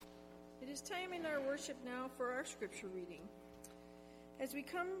is time in our worship now for our scripture reading. As we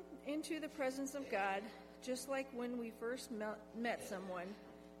come into the presence of God, just like when we first met someone,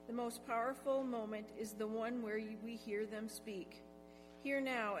 the most powerful moment is the one where we hear them speak. Hear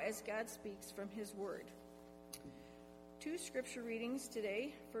now as God speaks from his word. 2 scripture readings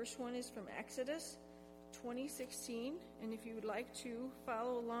today. First one is from Exodus 20:16, and if you would like to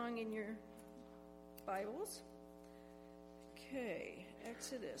follow along in your Bibles. Okay,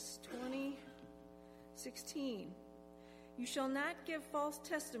 Exodus 20:16. You shall not give false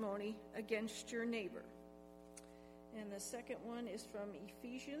testimony against your neighbor. And the second one is from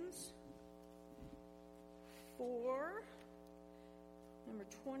Ephesians 4, number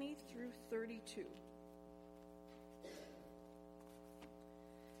 20 through 32.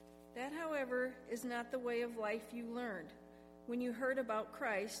 That, however, is not the way of life you learned when you heard about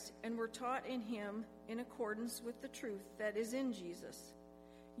Christ and were taught in him in accordance with the truth that is in Jesus.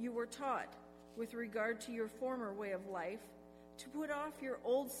 You were taught, with regard to your former way of life, to put off your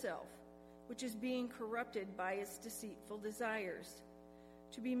old self, which is being corrupted by its deceitful desires,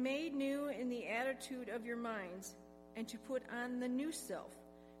 to be made new in the attitude of your minds, and to put on the new self,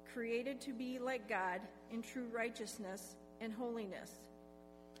 created to be like God in true righteousness and holiness.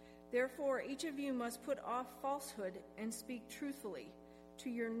 Therefore, each of you must put off falsehood and speak truthfully to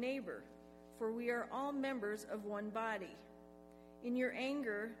your neighbor, for we are all members of one body. In your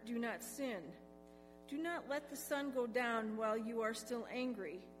anger, do not sin. Do not let the sun go down while you are still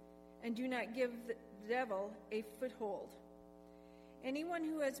angry, and do not give the devil a foothold. Anyone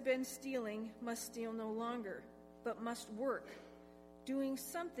who has been stealing must steal no longer, but must work, doing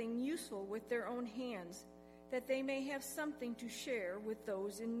something useful with their own hands, that they may have something to share with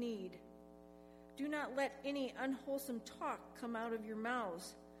those in need. Do not let any unwholesome talk come out of your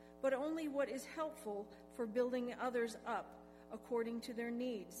mouths, but only what is helpful for building others up according to their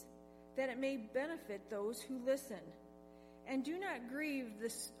needs, that it may benefit those who listen. And do not grieve the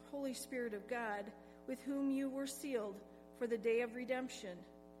Holy Spirit of God, with whom you were sealed for the day of redemption.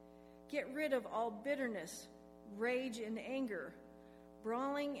 Get rid of all bitterness, rage and anger,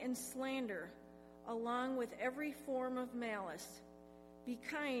 brawling and slander, along with every form of malice. Be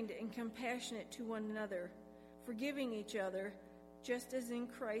kind and compassionate to one another, forgiving each other, just as in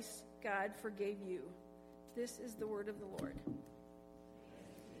Christ God forgave you. This is the word of the Lord.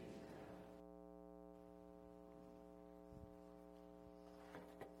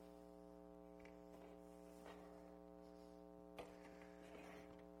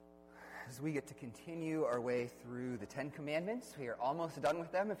 As we get to continue our way through the Ten Commandments, we are almost done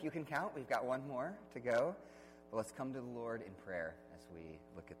with them, if you can count. We've got one more to go. But let's come to the Lord in prayer as we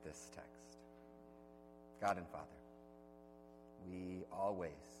look at this text. God and Father, we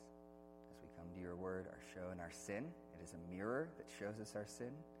always, as we come to your word, are shown our sin. It is a mirror that shows us our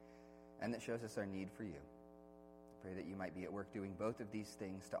sin and that shows us our need for you. I pray that you might be at work doing both of these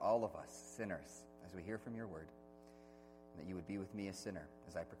things to all of us, sinners, as we hear from your word, and that you would be with me, a sinner,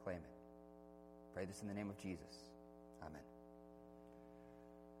 as I proclaim it. Pray this in the name of Jesus. Amen.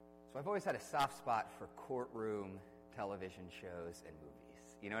 So I've always had a soft spot for courtroom television shows and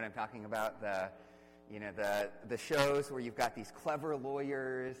movies. You know what I'm talking about? The shows where you've got these clever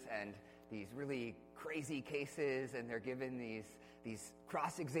lawyers and these really crazy cases, and they're given these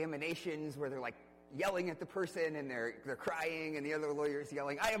cross-examinations where they're like yelling at the person and they're crying, and the other lawyer's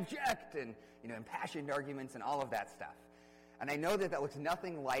yelling, "I object," and impassioned arguments and all of that stuff. And I know that looks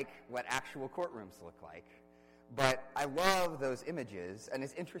nothing like what actual courtrooms look like, but I love those images, and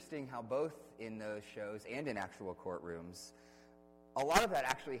it's interesting how both in those shows and in actual courtrooms, a lot of that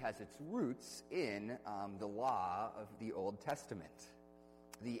actually has its roots in the law of the Old Testament.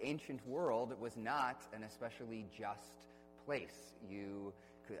 The ancient world was not an especially just place. You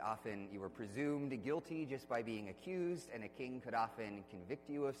were presumed guilty just by being accused, and a king could often convict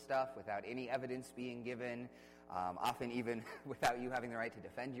you of stuff without any evidence being given. Often even without you having the right to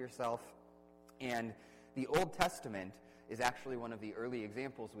defend yourself. And the Old Testament is actually one of the early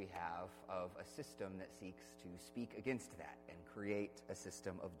examples we have of a system that seeks to speak against that and create a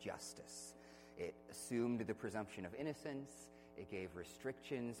system of justice. It assumed the presumption of innocence. It gave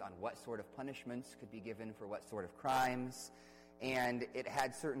restrictions on what sort of punishments could be given for what sort of crimes. And it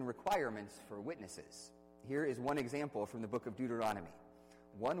had certain requirements for witnesses. Here is one example from the book of Deuteronomy.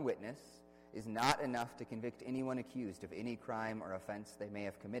 One witness is not enough to convict anyone accused of any crime or offense they may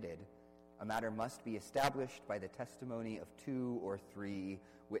have committed. A matter must be established by the testimony of 2 or 3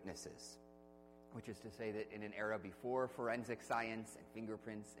 witnesses, which is to say that in an era before forensic science and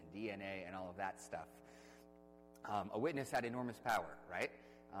fingerprints and DNA and all of that stuff, a witness had enormous power, right?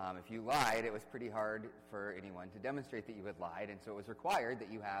 If you lied, it was pretty hard for anyone to demonstrate that you had lied, and so it was required that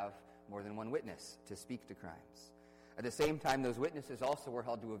you have more than one witness to speak to crimes. At the same time, those witnesses also were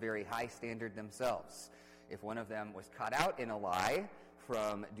held to a very high standard themselves. If one of them was caught out in a lie,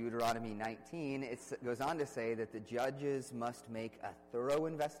 from Deuteronomy 19, it goes on to say that the judges must make a thorough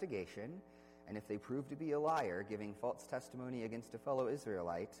investigation, and if they prove to be a liar, giving false testimony against a fellow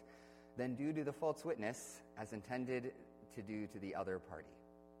Israelite, then do to the false witness as intended to do to the other party.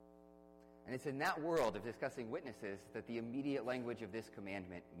 And it's in that world of discussing witnesses that the immediate language of this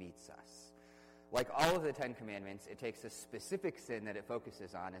commandment meets us. Like all of the Ten Commandments, it takes a specific sin that it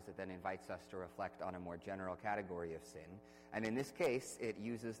focuses on as it then invites us to reflect on a more general category of sin. And in this case, it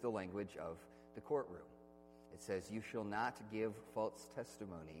uses the language of the courtroom. It says, "You shall not give false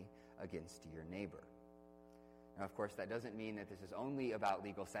testimony against your neighbor." Now, of course, that doesn't mean that this is only about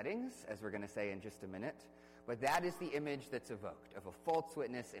legal settings, as we're going to say in just a minute, but that is the image that's evoked of a false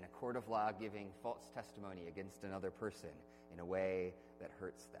witness in a court of law giving false testimony against another person in a way that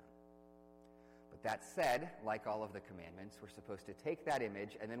hurts them. But that said, like all of the commandments, we're supposed to take that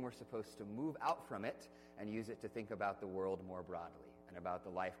image and then we're supposed to move out from it and use it to think about the world more broadly and about the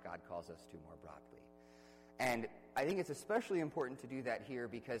life God calls us to more broadly. And I think it's especially important to do that here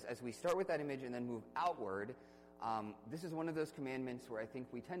because as we start with that image and then move outward, this is one of those commandments where I think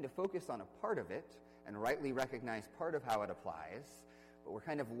we tend to focus on a part of it and rightly recognize part of how it applies, but we're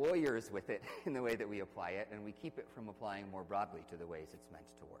kind of lawyers with it in the way that we apply it, and we keep it from applying more broadly to the ways it's meant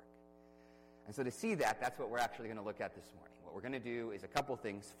to work. And so to see that, that's what we're actually going to look at this morning. What we're going to do is a couple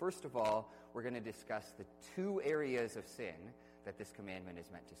things. First of all, we're going to discuss the two areas of sin that this commandment is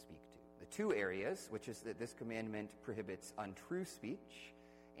meant to speak to. The two areas, which is that this commandment prohibits untrue speech,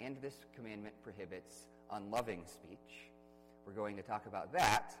 and this commandment prohibits unloving speech. We're going to talk about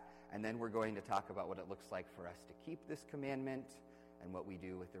that, and then we're going to talk about what it looks like for us to keep this commandment and what we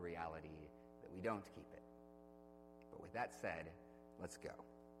do with the reality that we don't keep it. But with that said, let's go.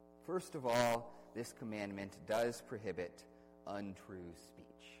 First of all, this commandment does prohibit untrue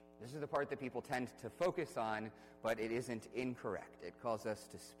speech. This is the part that people tend to focus on, but it isn't incorrect. It calls us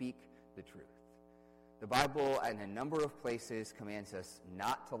to speak the truth. The Bible, in a number of places, commands us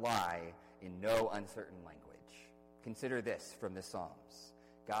not to lie in no uncertain language. Consider this from the Psalms.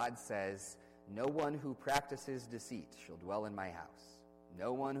 God says, "No one who practices deceit shall dwell in my house.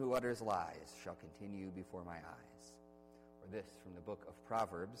 No one who utters lies shall continue before my eyes." Or this from the book of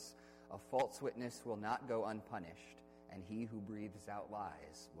Proverbs, "A false witness will not go unpunished, and he who breathes out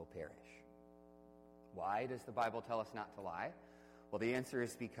lies will perish." Why does the Bible tell us not to lie? Well, the answer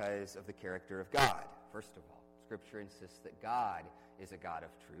is because of the character of God. First of all, Scripture insists that God is a God of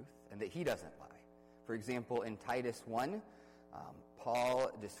truth and that he doesn't lie. For example, in Titus 1, Paul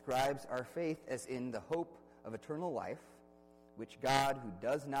describes our faith as in the hope of eternal life, which God, who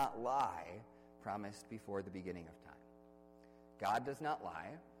does not lie, promised before the beginning of time. God does not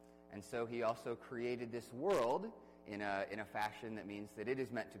lie, and so he also created this world in a fashion that means that it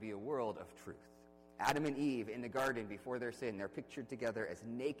is meant to be a world of truth. Adam and Eve in the garden before their sin, they're pictured together as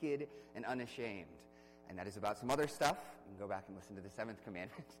naked and unashamed. And that is about some other stuff. You can go back and listen to the seventh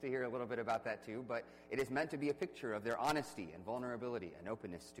commandment to hear a little bit about that too. But it is meant to be a picture of their honesty and vulnerability and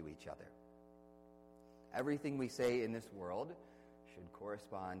openness to each other. Everything we say in this world should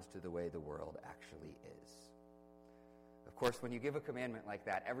correspond to the way the world actually is. Of course, when you give a commandment like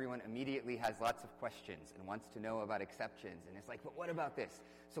that, everyone immediately has lots of questions and wants to know about exceptions. And it's like, but what about this?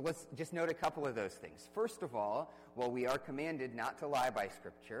 So let's just note a couple of those things. First of all, while we are commanded not to lie by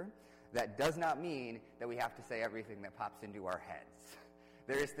Scripture, that does not mean that we have to say everything that pops into our heads.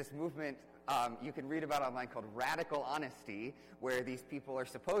 There is this movement you can read about online called radical honesty, where these people are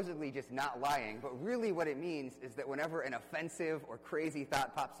supposedly just not lying, but really what it means is that whenever an offensive or crazy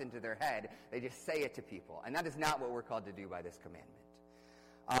thought pops into their head, they just say it to people. And that is not what we're called to do by this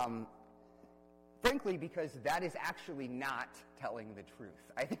commandment. Frankly, because that is actually not telling the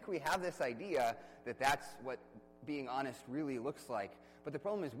truth. I think we have this idea that that's what being honest really looks like. But the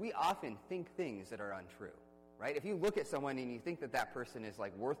problem is we often think things that are untrue, right? If you look at someone and you think that that person is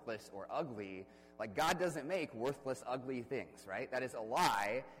like worthless or ugly, like God doesn't make worthless, ugly things, right? That is a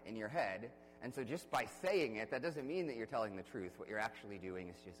lie in your head. And so just by saying it, that doesn't mean that you're telling the truth. What you're actually doing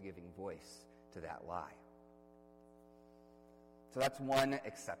is just giving voice to that lie. So that's one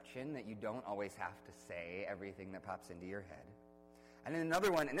exception, that you don't always have to say everything that pops into your head. And then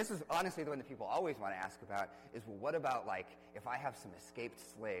another one, and this is honestly the one that people always want to ask about, is, well, what about, like, if I have some escaped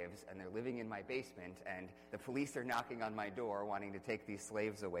slaves and they're living in my basement and the police are knocking on my door wanting to take these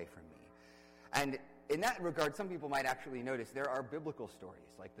slaves away from me? And in that regard, some people might actually notice there are biblical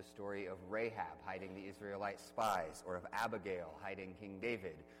stories, like the story of Rahab hiding the Israelite spies, or of Abigail hiding King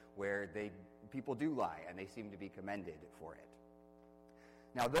David, where people do lie and they seem to be commended for it.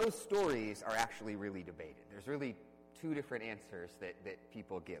 Now, those stories are actually really debated. There's really two different answers that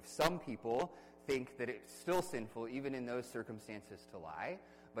people give. Some people think that it's still sinful, even in those circumstances, to lie,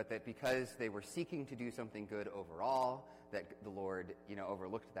 but that because they were seeking to do something good overall, that the Lord,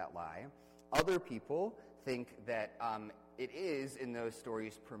 overlooked that lie. Other people think that it is, in those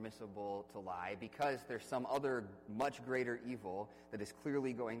stories, permissible to lie because there's some other much greater evil that is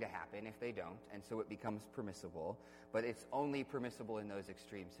clearly going to happen if they don't, and so it becomes permissible, but it's only permissible in those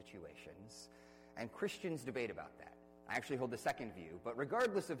extreme situations. And Christians debate about that. I actually hold the second view, but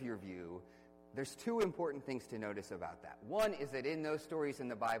regardless of your view, there's two important things to notice about that. One is that in those stories in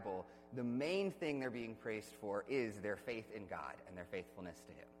the Bible, the main thing they're being praised for is their faith in God and their faithfulness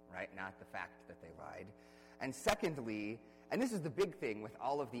to Him, right? Not the fact that they lied. And secondly, and this is the big thing with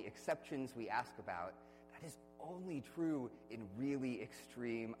all of the exceptions we ask about, that is only true in really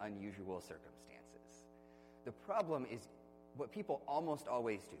extreme, unusual circumstances. The problem is what people almost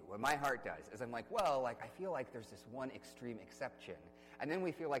always do, what my heart does, is I'm like, I feel like there's this one extreme exception. And then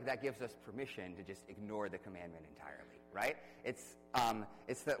we feel like that gives us permission to just ignore the commandment entirely, right? It's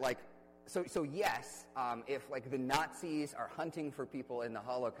that yes, if the Nazis are hunting for people in the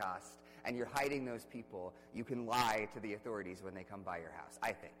Holocaust and you're hiding those people, you can lie to the authorities when they come by your house,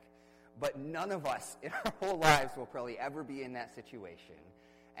 I think. But none of us in our whole lives will probably ever be in that situation.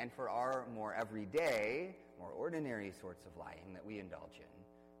 And for our more everyday, more ordinary sorts of lying that we indulge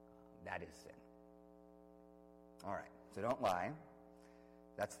in, that is sin. All right, so don't lie.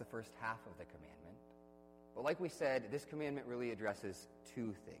 That's the first half of the commandment. But like we said, this commandment really addresses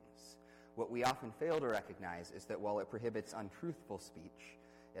two things. What we often fail to recognize is that while it prohibits untruthful speech,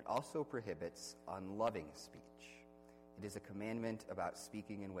 it also prohibits unloving speech. It is a commandment about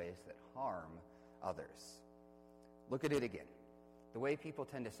speaking in ways that harm others. Look at it again. The way people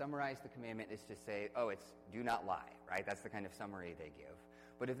tend to summarize the commandment is to say, it's do not lie, right? That's the kind of summary they give.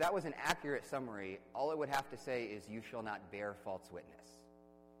 But if that was an accurate summary, all it would have to say is you shall not bear false witness.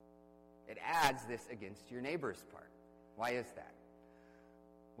 It adds this against your neighbor's part. Why is that?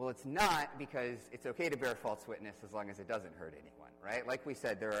 Well, it's not because it's okay to bear false witness as long as it doesn't hurt anyone, right? Like we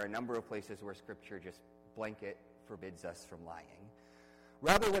said, there are a number of places where Scripture just blanket forbids us from lying.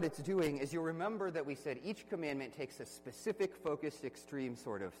 Rather, what it's doing is you'll remember that we said each commandment takes a specific, focused, extreme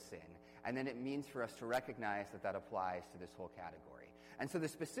sort of sin, and then it means for us to recognize that that applies to this whole category. And so the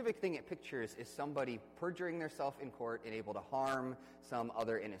specific thing it pictures is somebody perjuring themselves in court and able to harm some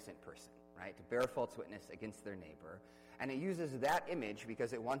other innocent person, right? To bear false witness against their neighbor. And it uses that image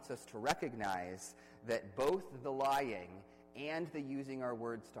because it wants us to recognize that both the lying and the using our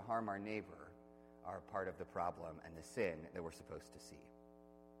words to harm our neighbor are part of the problem and the sin that we're supposed to see.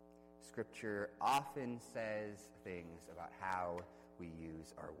 Scripture often says things about how we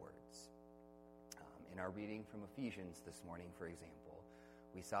use our words. In our reading from Ephesians this morning, for example,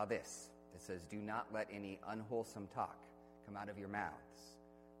 we saw this. It says, "Do not let any unwholesome talk come out of your mouths,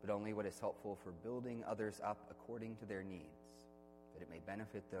 but only what is helpful for building others up according to their needs, that it may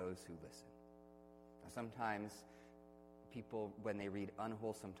benefit those who listen." Now, sometimes people, when they read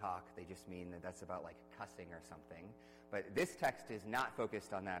unwholesome talk, they just mean that that's about cussing or something. But this text is not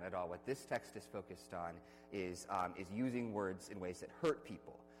focused on that at all. What this text is focused on is using words in ways that hurt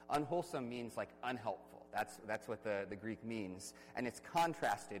people. Unwholesome means unhelpful. That's what the Greek means. And it's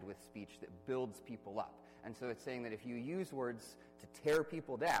contrasted with speech that builds people up. And so it's saying that if you use words to tear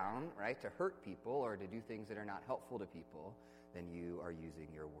people down, right, to hurt people or to do things that are not helpful to people, then you are using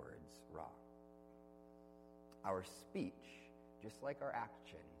your words wrong. Our speech, just like our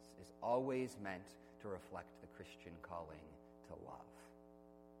actions, is always meant to reflect the Christian calling to love.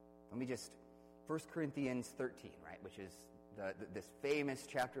 Let me just, 1 Corinthians 13, right, which is this famous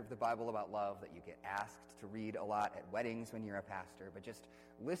chapter of the Bible about love that you get asked to read a lot at weddings when you're a pastor, but just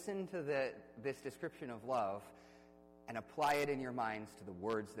listen to this description of love and apply it in your minds to the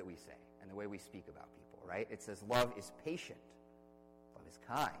words that we say and the way we speak about people, right? It says love is patient, love is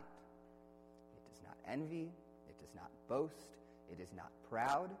kind, it does not envy, it does not boast, it is not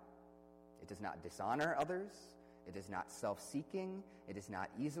proud, it does not dishonor others, it is not self-seeking, it is not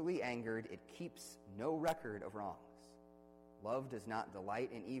easily angered, it keeps no record of wrongs. Love does not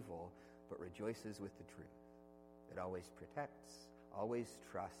delight in evil, but rejoices with the truth. It always protects, always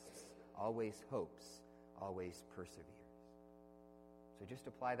trusts, always hopes, always perseveres. So just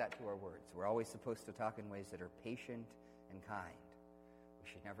apply that to our words. We're always supposed to talk in ways that are patient and kind. We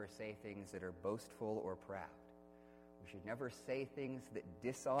should never say things that are boastful or proud. We should never say things that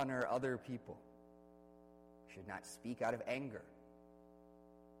dishonor other people. We should not speak out of anger.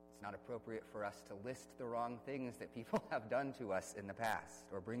 It's not appropriate for us to list the wrong things that people have done to us in the past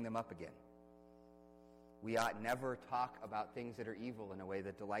or bring them up again. We ought never talk about things that are evil in a way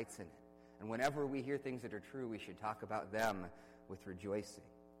that delights in it. And whenever we hear things that are true, we should talk about them with rejoicing.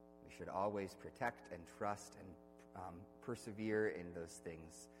 We should always protect and trust and persevere in those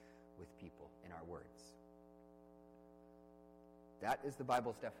things with people in our words. That is the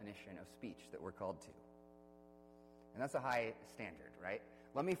Bible's definition of speech that we're called to. And that's a high standard, right?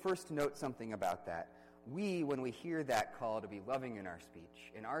 Let me first note something about that. When we hear that call to be loving in our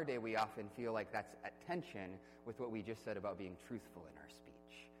speech, in our day we often feel like that's at tension with what we just said about being truthful in our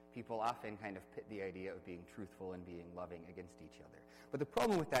speech. People often kind of pit the idea of being truthful and being loving against each other. But the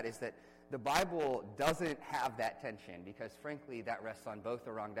problem with that is that the Bible doesn't have that tension because, frankly, that rests on both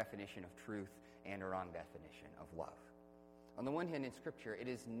a wrong definition of truth and a wrong definition of love. On the one hand, in Scripture, it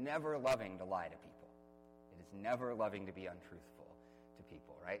is never loving to lie to people. It is never loving to be untruthful to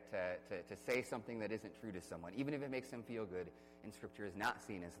people, right? To say something that isn't true to someone, even if it makes them feel good, in Scripture is not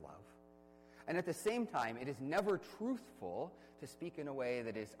seen as love. And at the same time, it is never truthful to speak in a way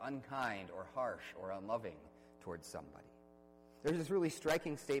that is unkind or harsh or unloving towards somebody. There's this really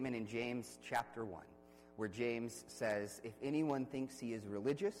striking statement in James chapter 1, where James says, if anyone thinks he is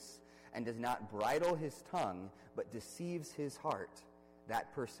religious and does not bridle his tongue, but deceives his heart,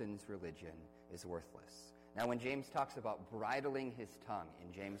 that person's religion is worthless. Now, when James talks about bridling his tongue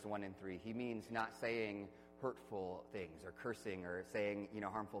in James 1 and 3, he means not saying hurtful things or cursing or saying,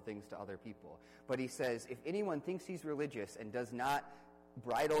 harmful things to other people. But he says, if anyone thinks he's religious and does not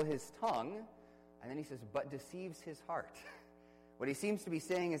bridle his tongue, and then he says, but deceives his heart. What he seems to be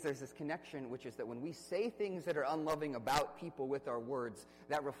saying is there's this connection, which is that when we say things that are unloving about people with our words,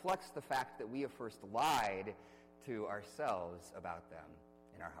 that reflects the fact that we have first lied to ourselves about them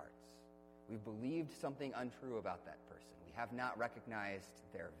in our hearts. We've believed something untrue about that person. We have not recognized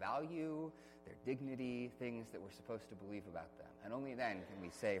their value, their dignity, things that we're supposed to believe about them. And only then can we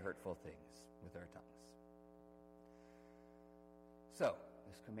say hurtful things with our tongues. So,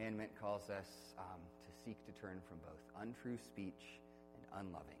 this commandment calls us to seek to turn from both untrue speech and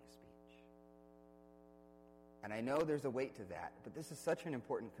unloving speech. And I know there's a weight to that, but this is such an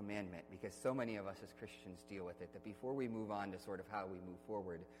important commandment because so many of us as Christians deal with it that before we move on to sort of how we move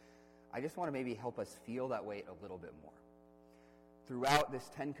forward, I just want to maybe help us feel that weight a little bit more. Throughout this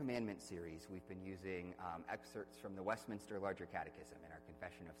 10 Commandment series, we've been using excerpts from the Westminster Larger Catechism in our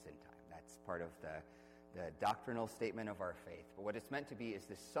Confession of Sin time. That's part of the doctrinal statement of our faith. But what it's meant to be is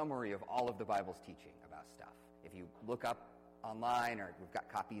this summary of all of the Bible's teaching about stuff. If you look up online, or we've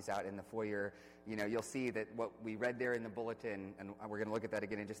got copies out in the foyer, you'll see that what we read there in the bulletin, and we're going to look at that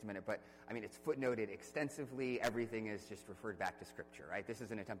again in just a minute, but it's footnoted extensively. Everything is just referred back to Scripture, right? This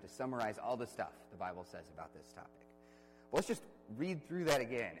is an attempt to summarize all the stuff the Bible says about this topic. Well, let's just read through that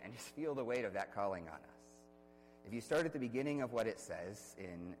again and just feel the weight of that calling on us. If you start at the beginning of what it says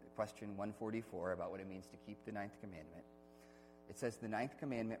in question 144 about what it means to keep the ninth commandment, it says the ninth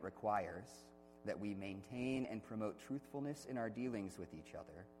commandment requires that we maintain and promote truthfulness in our dealings with each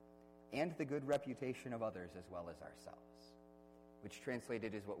other and the good reputation of others as well as ourselves, which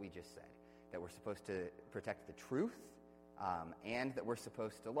translated is what we just said, that we're supposed to protect the truth and that we're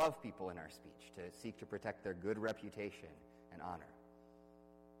supposed to love people in our speech, to seek to protect their good reputation and honor.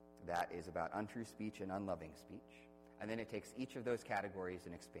 That is about untrue speech and unloving speech. And then it takes each of those categories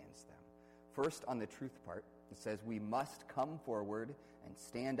and expands them. First, on the truth part, it says we must come forward and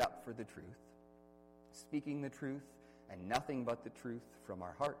stand up for the truth, speaking the truth and nothing but the truth from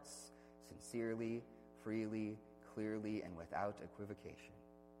our hearts, sincerely, freely, clearly, and without equivocation.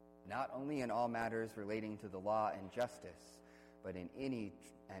 Not only in all matters relating to the law and justice, but in any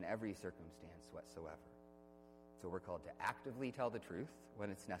and every circumstance whatsoever. So we're called to actively tell the truth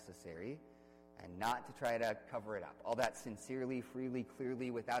when it's necessary and not to try to cover it up. All that sincerely, freely,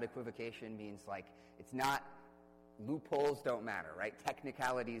 clearly, without equivocation means it's not loopholes don't matter, right?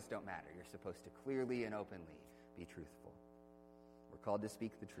 Technicalities don't matter. You're supposed to clearly and openly be truthful. We're called to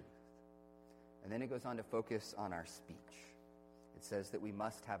speak the truth. And then it goes on to focus on our speech. It says that we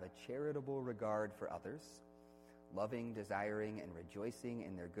must have a charitable regard for others, loving, desiring, and rejoicing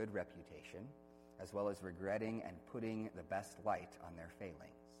in their good reputation, as well as regretting and putting the best light on their failings.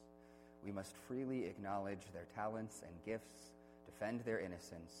 We must freely acknowledge their talents and gifts, defend their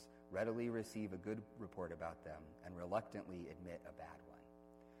innocence, readily receive a good report about them, and reluctantly admit a bad one.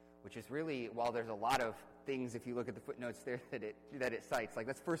 Which is really, while there's a lot of things, if you look at the footnotes there, that it cites,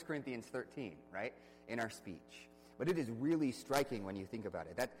 that's 1 Corinthians 13, right, in our speech. But it is really striking when you think about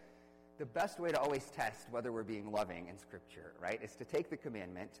it. That the best way to always test whether we're being loving in Scripture, right, is to take the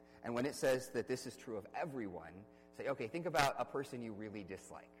commandment, and when it says that this is true of everyone, say, okay, think about a person you really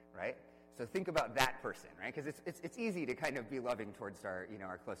dislike, right? So think about that person, right? Because it's easy to kind of be loving towards our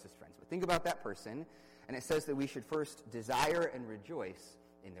closest friends. But think about that person, and it says that we should first desire and rejoice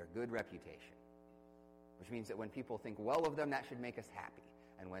in their good reputation, which means that when people think well of them, that should make us happy.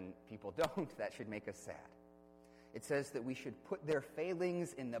 And when people don't, that should make us sad. It says that we should put their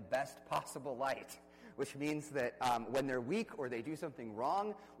failings in the best possible light, which means that when they're weak or they do something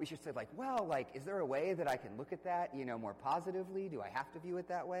wrong, we should say, is there a way that I can look at that, more positively? Do I have to view it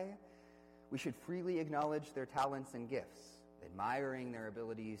that way? We should freely acknowledge their talents and gifts, admiring their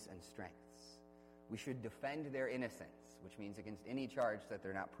abilities and strengths. We should defend their innocence, which means against any charge that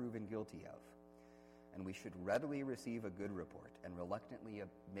they're not proven guilty of. And we should readily receive a good report and reluctantly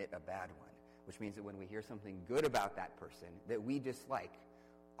admit a bad one, which means that when we hear something good about that person that we dislike,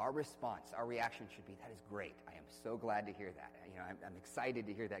 our response, our reaction should be, that is great. I am so glad to hear that. I'm excited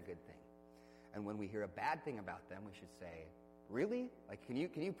to hear that good thing. And when we hear a bad thing about them, we should say, really? Can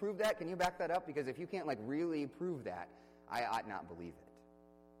you prove that? Can you back that up? Because if you can't really prove that, I ought not believe it.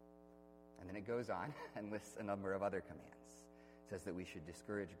 And then it goes on and lists a number of other commands. It says that we should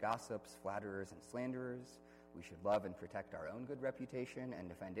discourage gossips, flatterers, and slanderers. We should love and protect our own good reputation and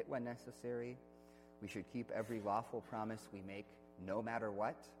defend it when necessary. We should keep every lawful promise we make no matter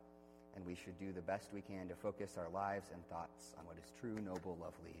what. And we should do the best we can to focus our lives and thoughts on what is true, noble,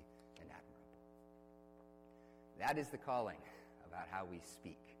 lovely, and admirable. That is the calling about how we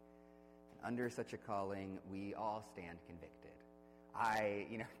speak. And under such a calling, we all stand convicted. I,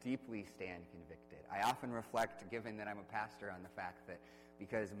 deeply stand convicted. I often reflect, given that I'm a pastor, on the fact that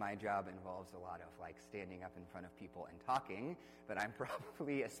because my job involves a lot of standing up in front of people and talking, that I'm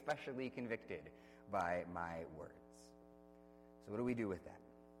probably especially convicted by my words. So what do we do with that?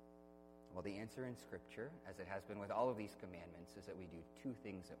 Well, the answer in Scripture, as it has been with all of these commandments, is that we do two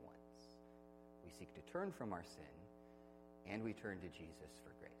things at once. We seek to turn from our sin, and we turn to Jesus for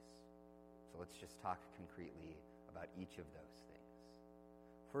grace. So let's just talk concretely about each of those things.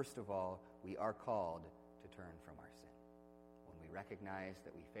 First of all, we are called to turn from our sin. When we recognize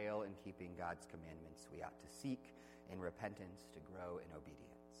that we fail in keeping God's commandments, we ought to seek in repentance to grow in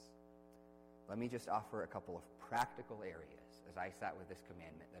obedience. Let me just offer a couple of practical areas as I sat with this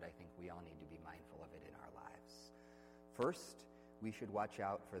commandment that I think we all need to be mindful of it in our lives. First, we should watch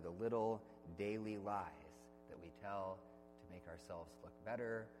out for the little daily lies that we tell to make ourselves look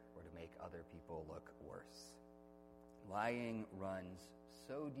better or to make other people look worse. Lying runs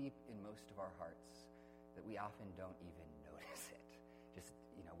so deep in most of our hearts that we often don't even notice it. Just,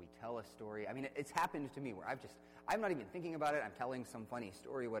 we tell a story. I mean, it's happened to me where I'm not even thinking about it. I'm telling some funny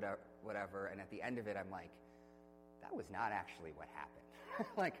story, whatever, and at the end of it, I'm like, that was not actually what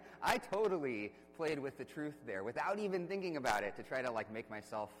happened. I totally played with the truth there without even thinking about it to try to, make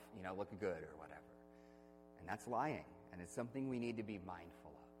myself, look good or whatever. And that's lying, and it's something we need to be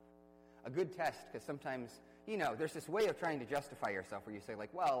mindful of. A good test, because sometimes, there's this way of trying to justify yourself where you say,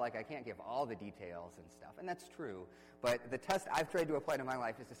 I can't give all the details and stuff, and that's true. But the test I've tried to apply to my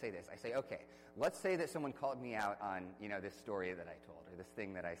life is to say this. I say, okay, let's say that someone called me out on, this story that I told, or this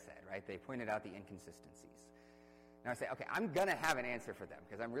thing that I said, right? They pointed out the inconsistencies. Now I say, okay, I'm going to have an answer for them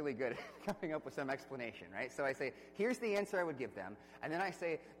because I'm really good at coming up with some explanation, right? So I say, here's the answer I would give them. And then I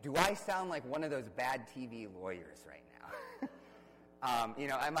say, do I sound like one of those bad TV lawyers right now?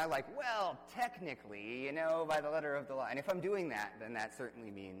 Am I technically, by the letter of the law? And if I'm doing that, then that certainly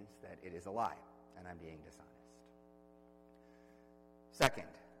means that it is a lie and I'm being dishonest.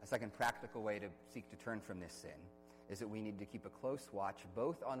 A second practical way to seek to turn from this sin is that we need to keep a close watch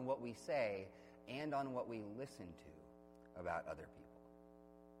both on what we say and on what we listen to about other people.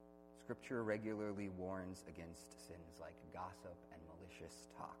 Scripture regularly warns against sins like gossip and malicious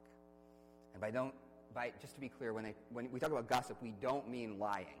talk. And just to be clear, when we talk about gossip, we don't mean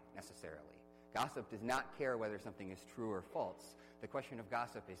lying necessarily. Gossip does not care whether something is true or false. The question of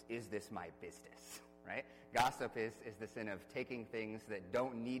gossip is this my business, right? Gossip is the sin of taking things that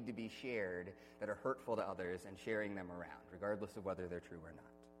don't need to be shared, that are hurtful to others, and sharing them around, regardless of whether they're true or not.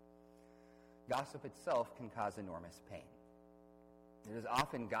 Gossip itself can cause enormous pain. It is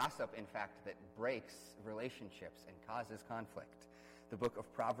often gossip, in fact, that breaks relationships and causes conflict. The book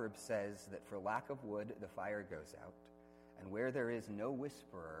of Proverbs says that for lack of wood, the fire goes out, and where there is no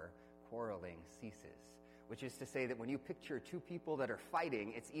whisperer, quarreling ceases. Which is to say that when you picture two people that are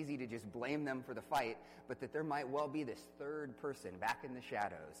fighting, it's easy to just blame them for the fight, but that there might well be this third person back in the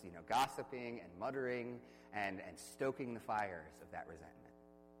shadows, gossiping and muttering and stoking the fires of that resentment.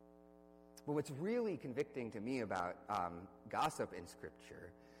 But what's really convicting to me about gossip in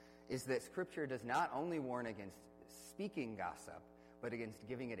Scripture is that Scripture does not only warn against speaking gossip, but against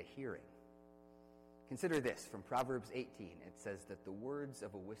giving it a hearing. Consider this, from Proverbs 18. It says that the words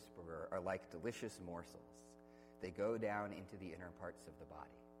of a whisperer are like delicious morsels. They go down into the inner parts of the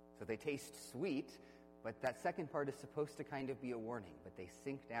body. So they taste sweet, but that second part is supposed to kind of be a warning, but they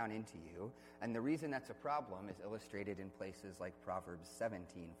sink down into you. And the reason that's a problem is illustrated in places like Proverbs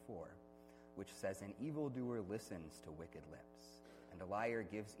 17:4, which says, an evildoer listens to wicked lips, and a liar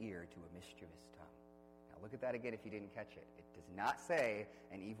gives ear to a mischievous tongue. Now look at that again if you didn't catch it. It does not say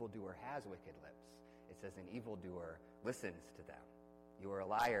an evildoer has wicked lips. It says an evildoer listens to them. You are a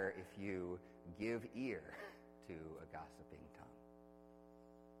liar if you give ear to a gossiping tongue.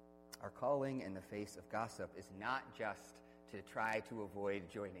 Our calling in the face of gossip is not just to try to avoid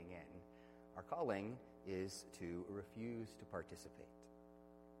joining in. Our calling is to refuse to participate.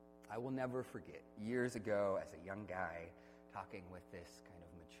 I will never forget, years ago as a young guy, talking with this kind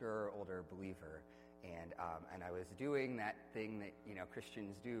of mature, older believer, and I was doing that thing that,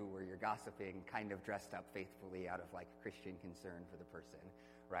 Christians do where you're gossiping kind of dressed up faithfully out of, like, Christian concern for the person,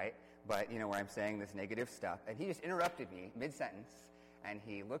 right? But, where I'm saying this negative stuff, and he just interrupted me mid-sentence, and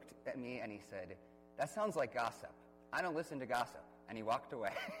he looked at me and he said, that sounds like gossip. I don't listen to gossip. And he walked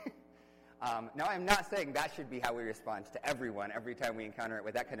away. Now, I'm not saying that should be how we respond to everyone every time we encounter it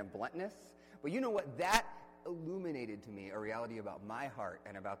with that kind of bluntness. But you know what? That illuminated to me a reality about my heart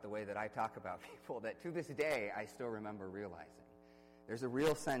and about the way that I talk about people that to this day I still remember realizing. There's a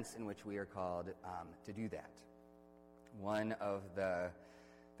real sense in which we are called to do that. One of the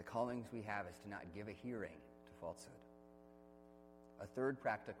callings we have is to not give a hearing to falsehood. A third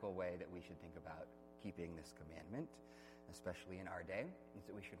practical way that we should think about keeping this commandment, especially in our day, is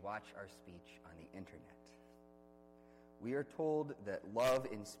that we should watch our speech on the internet. We are told that love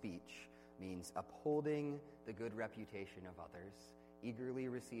in speech means upholding the good reputation of others, eagerly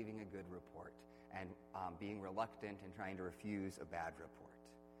receiving a good report, and being reluctant and trying to refuse a bad report.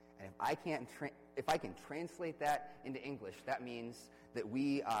 And if I can translate that into English, that means that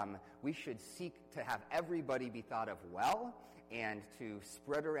we should seek to have everybody be thought of well, and to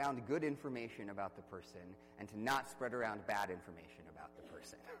spread around good information about the person, and to not spread around bad information about the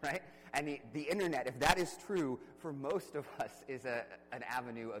person, right? And the internet, if that is true for most of us, is an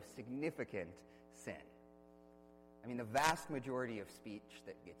avenue of significant sin. I mean, the vast majority of speech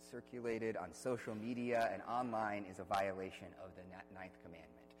that gets circulated on social media and online is a violation of the ninth commandment.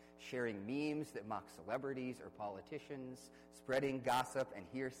 Sharing memes that mock celebrities or politicians, spreading gossip and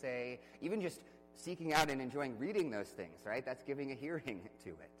hearsay, even just seeking out and enjoying reading those things, right? That's giving a hearing to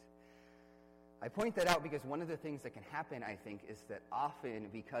it. I point that out because one of the things that can happen, I think, is that often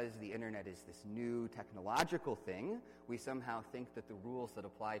because the internet is this new technological thing, we somehow think that the rules that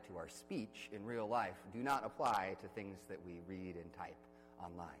apply to our speech in real life do not apply to things that we read and type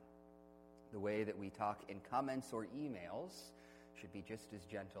online. The way that we talk in comments or emails should be just as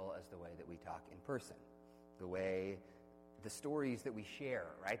gentle as the way that we talk in person. The stories that we share,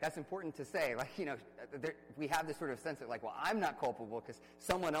 right? That's important to say. Like, we have this sort of sense that, like, well, I'm not culpable because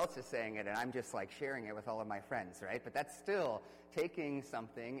someone else is saying it and I'm just, like, sharing it with all of my friends, right? But that's still taking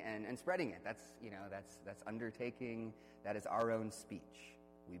something and spreading it. That's undertaking, that is our own speech.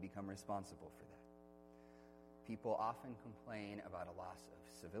 We become responsible for that. People often complain about a loss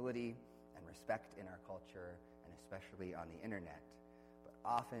of civility and respect in our culture, and especially on the internet. But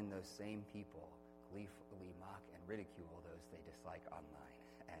often those same people gleefully mock and ridicule those they dislike online.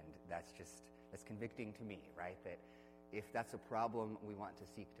 And that's convicting to me, right? That if that's a problem we want to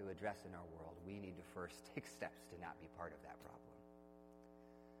seek to address in our world, we need to first take steps to not be part of that problem.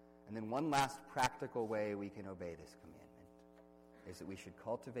 And then one last practical way we can obey this commandment is that we should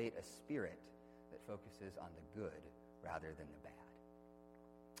cultivate a spirit that focuses on the good rather than the bad.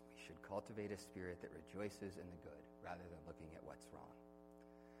 We should cultivate a spirit that rejoices in the good rather than looking at what's wrong.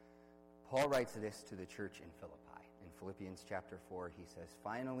 Paul writes this to the church in Philippi. In Philippians chapter 4, he says,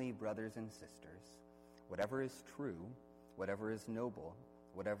 "Finally, brothers and sisters, whatever is true, whatever is noble,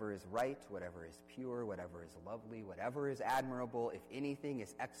 whatever is right, whatever is pure, whatever is lovely, whatever is admirable, if anything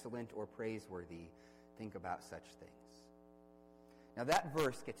is excellent or praiseworthy, think about such things." Now that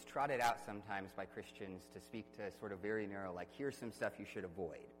verse gets trotted out sometimes by Christians to speak to sort of very narrow, like, here's some stuff you should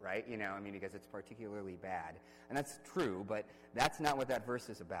avoid, right? Because it's particularly bad. And that's true, but that's not what that verse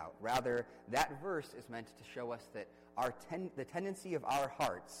is about. Rather, that verse is meant to show us that the tendency of our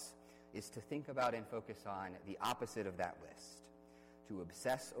hearts is to think about and focus on the opposite of that list. To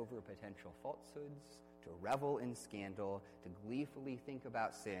obsess over potential falsehoods, to revel in scandal, to gleefully think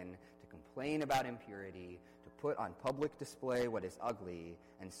about sin, to complain about impurity, to put on public display what is ugly,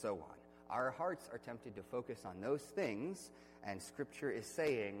 and so on. Our hearts are tempted to focus on those things, and Scripture is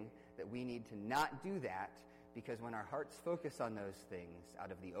saying that we need to not do that because when our hearts focus on those things,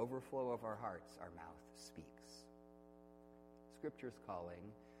 out of the overflow of our hearts, our mouth speaks. Scripture's calling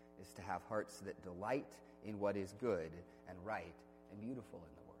is to have hearts that delight in what is good and right and beautiful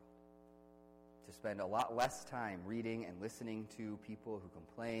in the world. To spend a lot less time reading and listening to people who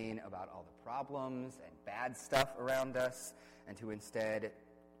complain about all the problems and bad stuff around us, and to instead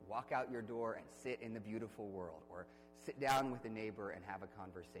walk out your door and sit in the beautiful world, or sit down with a neighbor and have a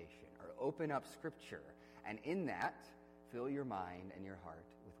conversation, or open up Scripture, and in that, fill your mind and your heart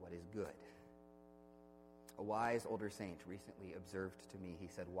with what is good. A wise older saint recently observed to me, he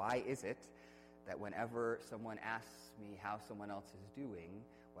said, "Why is it that whenever someone asks me how someone else is doing,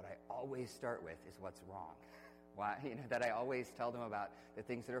 what I always start with is what's wrong? Why, that I always tell them about the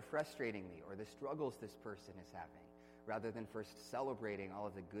things that are frustrating me or the struggles this person is having, rather than first celebrating all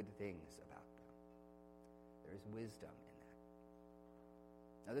of the good things about them." There is wisdom in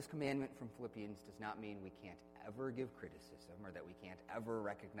that. Now, this commandment from Philippians does not mean we can't ever give criticism or that we can't ever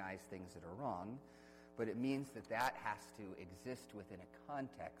recognize things that are wrong, but it means that that has to exist within a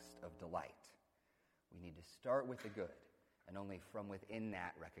context of delight. We need to start with the good, and only from within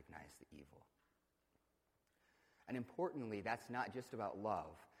that recognize the evil. And importantly, that's not just about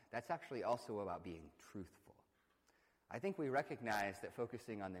love. That's actually also about being truthful. I think we recognize that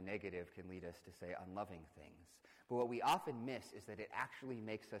focusing on the negative can lead us to say unloving things. But what we often miss is that it actually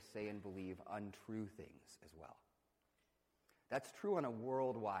makes us say and believe untrue things as well. That's true on a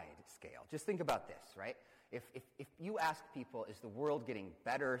worldwide scale. Just think about this, right? If you ask people, is the world getting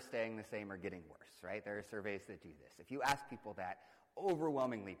better, staying the same, or getting worse, right? There are surveys that do this. If you ask people that,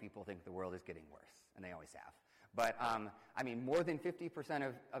 overwhelmingly people think the world is getting worse, and they always have. But, more than 50%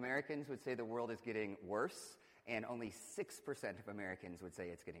 of Americans would say the world is getting worse, and only 6% of Americans would say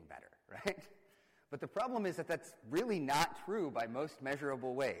it's getting better, right? But the problem is that that's really not true by most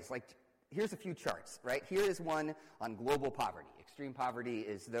measurable ways. Like, here's a few charts, right? Here is one on global poverty. Extreme poverty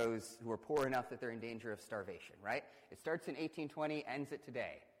is those who are poor enough that they're in danger of starvation, right? It starts in 1820, ends at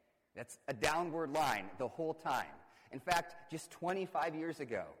today. That's a downward line the whole time. In fact, just 25 years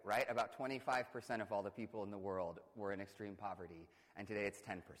ago, right, about 25% of all the people in the world were in extreme poverty, and today it's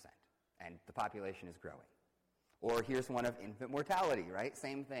 10%, and the population is growing. Or here's one of infant mortality, right?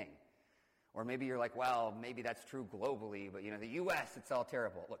 Same thing. Or maybe you're like, well, maybe that's true globally, but, the U.S., it's all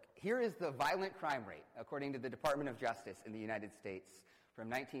terrible. Look, here is the violent crime rate, according to the Department of Justice in the United States, from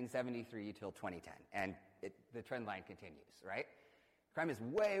 1973 till 2010. And the trend line continues, right? Crime is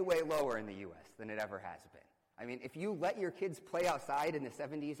way, way lower in the U.S. than it ever has been. If you let your kids play outside in the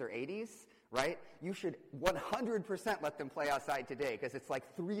 70s or 80s, right, you should 100% let them play outside today, because it's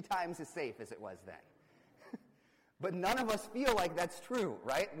like 3 times as safe as it was then. But none of us feel like that's true,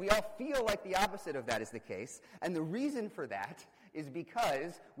 right? We all feel like the opposite of that is the case. And the reason for that is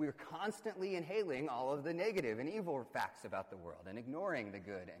because we're constantly inhaling all of the negative and evil facts about the world and ignoring the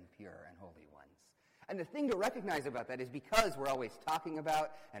good and pure and holy ones. And the thing to recognize about that is because we're always talking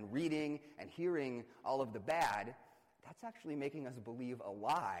about and reading and hearing all of the bad, that's actually making us believe a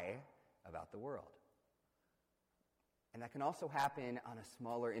lie about the world. And that can also happen on a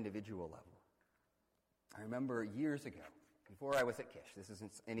smaller individual level. I remember years ago, before I was at Kish, this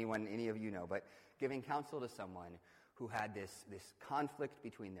isn't any of you know, but giving counsel to someone who had this conflict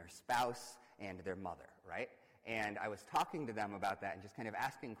between their spouse and their mother, right? And I was talking to them about that and just kind of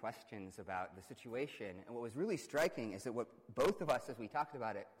asking questions about the situation. And what was really striking is that what both of us, as we talked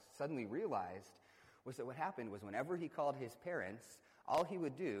about it, suddenly realized was that what happened was whenever he called his parents, all he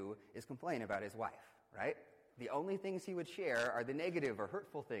would do is complain about his wife, right? The only things he would share are the negative or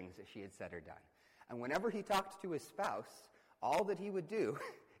hurtful things that she had said or done. And whenever he talked to his spouse, all that he would do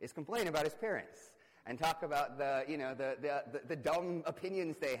is complain about his parents and talk about the dumb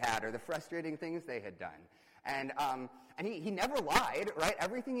opinions they had or the frustrating things they had done. And he never lied, right?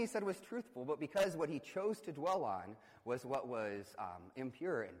 Everything he said was truthful, but because what he chose to dwell on was what was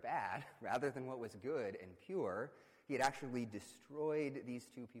impure and bad rather than what was good and pure, he had actually destroyed these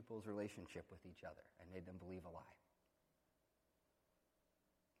two people's relationship with each other and made them believe a lie.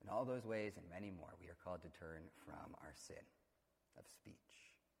 In all those ways and many more, we are called to turn from our sin of speech.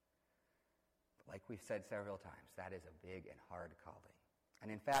 But like we've said several times, that is a big and hard calling.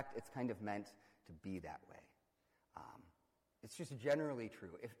 And in fact, it's kind of meant to be that way. It's just generally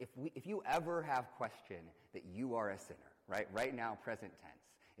true. If you ever have question that you are a sinner, right now, present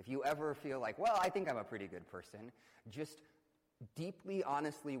tense, if you ever feel like, well, I think I'm a pretty good person, just deeply,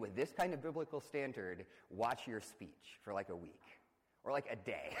 honestly, with this kind of biblical standard, watch your speech for like a week. Or like a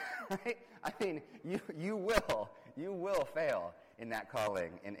day, right? You will fail in that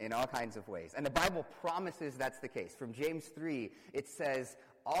calling in all kinds of ways. And the Bible promises that's the case. From James 3, it says,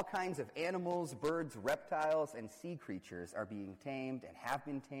 all kinds of animals, birds, reptiles, and sea creatures are being tamed and have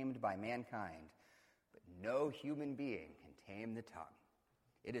been tamed by mankind, but no human being can tame the tongue.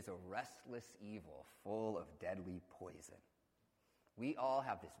 It is a restless evil full of deadly poison. We all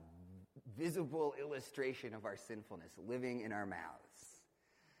have this visible illustration of our sinfulness living in our mouths.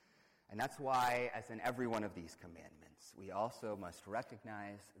 And that's why, as in every one of these commandments, we also must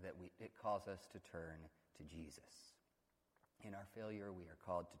recognize that it calls us to turn to Jesus. In our failure, we are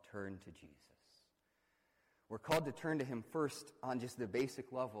called to turn to Jesus. We're called to turn to him first on just the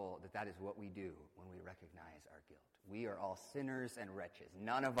basic level that is what we do when we recognize our guilt. We are all sinners and wretches.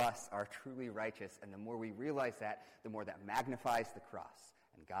 None of us are truly righteous, and the more we realize that, the more that magnifies the cross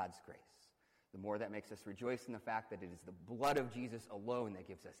and God's grace. The more that makes us rejoice in the fact that it is the blood of Jesus alone that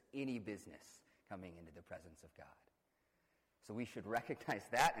gives us any business coming into the presence of God. So we should recognize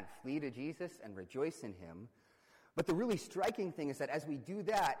that and flee to Jesus and rejoice in him. But the really striking thing is that as we do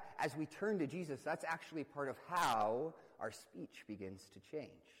that, as we turn to Jesus, that's actually part of how our speech begins to change,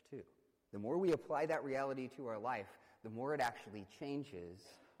 too. The more we apply that reality to our life, the more it actually changes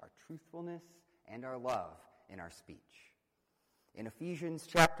our truthfulness and our love in our speech. In Ephesians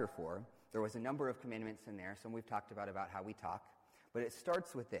chapter 4, there was a number of commandments in there. Some we've talked about how we talk. But it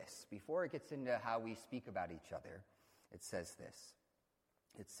starts with this. Before it gets into how we speak about each other, it says this.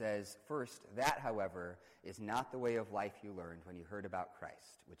 It says, first, that, however, is not the way of life you learned when you heard about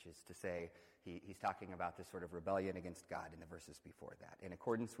Christ, which is to say, he's talking about this sort of rebellion against God in the verses before that, in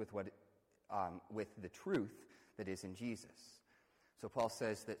accordance with with the truth that is in Jesus. So Paul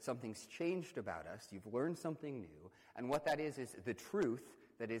says that something's changed about us. You've learned something new, and what that is the truth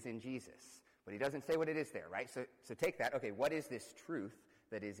that is in Jesus. But he doesn't say what it is there, right? So take that. Okay, what is this truth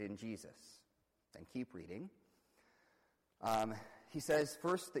that is in Jesus? Then keep reading. He says,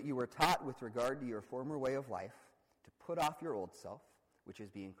 first, that you were taught with regard to your former way of life to put off your old self, which is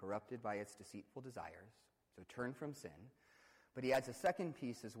being corrupted by its deceitful desires. So turn from sin. But he adds a second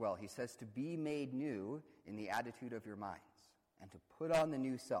piece as well. He says to be made new in the attitude of your minds and to put on the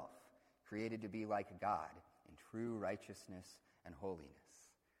new self, created to be like God in true righteousness and holiness.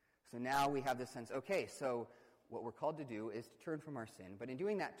 So now we have this sense, okay, so what we're called to do is to turn from our sin, but in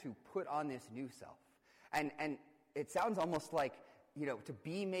doing that, to put on this new self. And it sounds almost like, to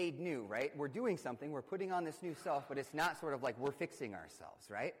be made new, right? We're doing something, we're putting on this new self, but it's not sort of like we're fixing ourselves,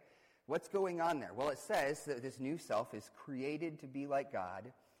 right? What's going on there? Well, it says that this new self is created to be like God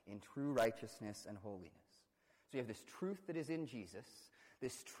in true righteousness and holiness. So you have this truth that is in Jesus,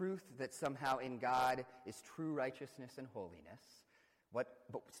 this truth that somehow in God is true righteousness and holiness. But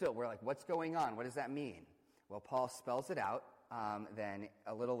still, we're like, what's going on? What does that mean? Well, Paul spells it out then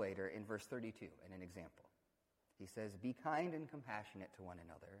a little later in verse 32 in an example. He says, be kind and compassionate to one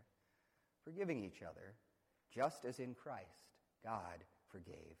another, forgiving each other, just as in Christ God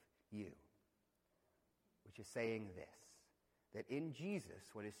forgave you. Which is saying this, that in Jesus,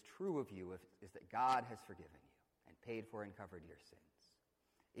 what is true of you is that God has forgiven you and paid for and covered your sins.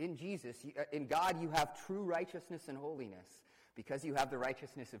 In Jesus, in God, you have true righteousness and holiness because you have the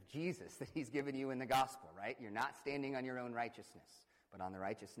righteousness of Jesus that he's given you in the gospel, right? You're not standing on your own righteousness, but on the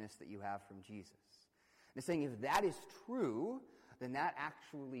righteousness that you have from Jesus. And it's saying if that is true, then that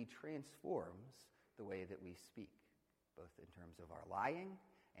actually transforms the way that we speak, both in terms of our lying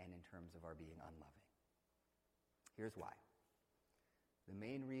and in terms of our being unloving. Here's why. The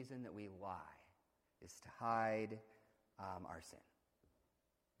main reason that we lie is to hide our sin.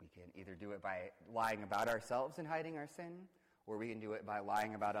 We can either do it by lying about ourselves and hiding our sin, or we can do it by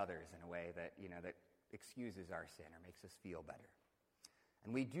lying about others in a way that, that excuses our sin or makes us feel better.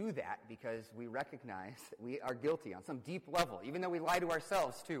 And we do that because we recognize that we are guilty on some deep level, even though we lie to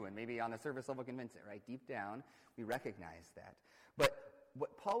ourselves too, and maybe on the surface level convince it, right? Deep down, we recognize that. But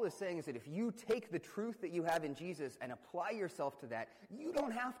what Paul is saying is that if you take the truth that you have in Jesus and apply yourself to that, you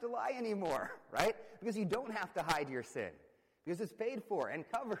don't have to lie anymore, right? Because you don't have to hide your sin. Because it's paid for and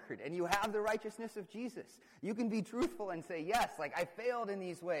covered, and you have the righteousness of Jesus. You can be truthful and say, yes, I failed in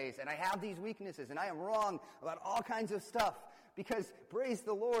these ways, and I have these weaknesses, and I am wrong about all kinds of stuff. Because, praise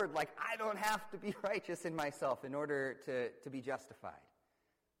the Lord, I don't have to be righteous in myself in order to be justified.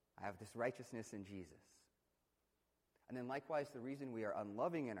 I have this righteousness in Jesus. And then likewise, the reason we are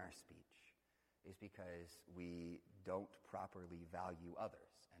unloving in our speech is because we don't properly value others,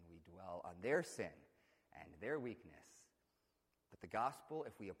 and we dwell on their sin and their weakness. But the gospel,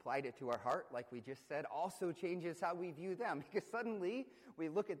 if we applied it to our heart, like we just said, also changes how we view them, because suddenly we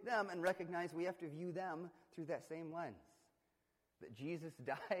look at them and recognize we have to view them through that same lens. That Jesus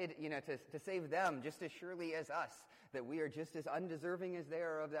died, to save them just as surely as us. That we are just as undeserving as they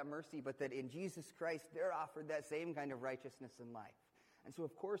are of that mercy, but that in Jesus Christ, they're offered that same kind of righteousness in life. And so,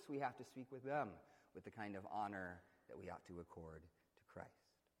 of course, we have to speak with them with the kind of honor that we ought to accord to Christ.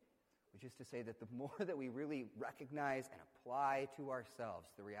 Which is to say that the more that we really recognize and apply to ourselves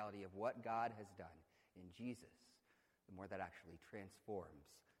the reality of what God has done in Jesus, the more that actually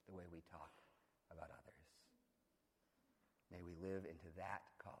transforms the way we talk about others. May we live into that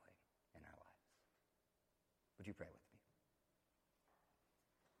calling in our lives. Would you pray with me?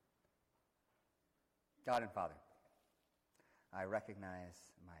 God and Father, I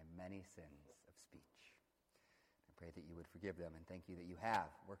recognize my many sins of speech. I pray that you would forgive them, and thank you that you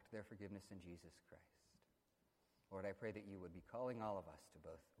have worked their forgiveness in Jesus Christ. Lord, I pray that you would be calling all of us to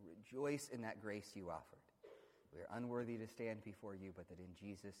both rejoice in that grace you offered. We are unworthy to stand before you, but that in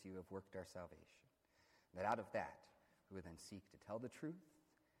Jesus you have worked our salvation. That out of that, we would then seek to tell the truth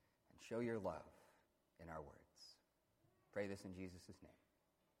and show your love in our words. Pray this in Jesus' name.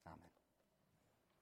 Amen.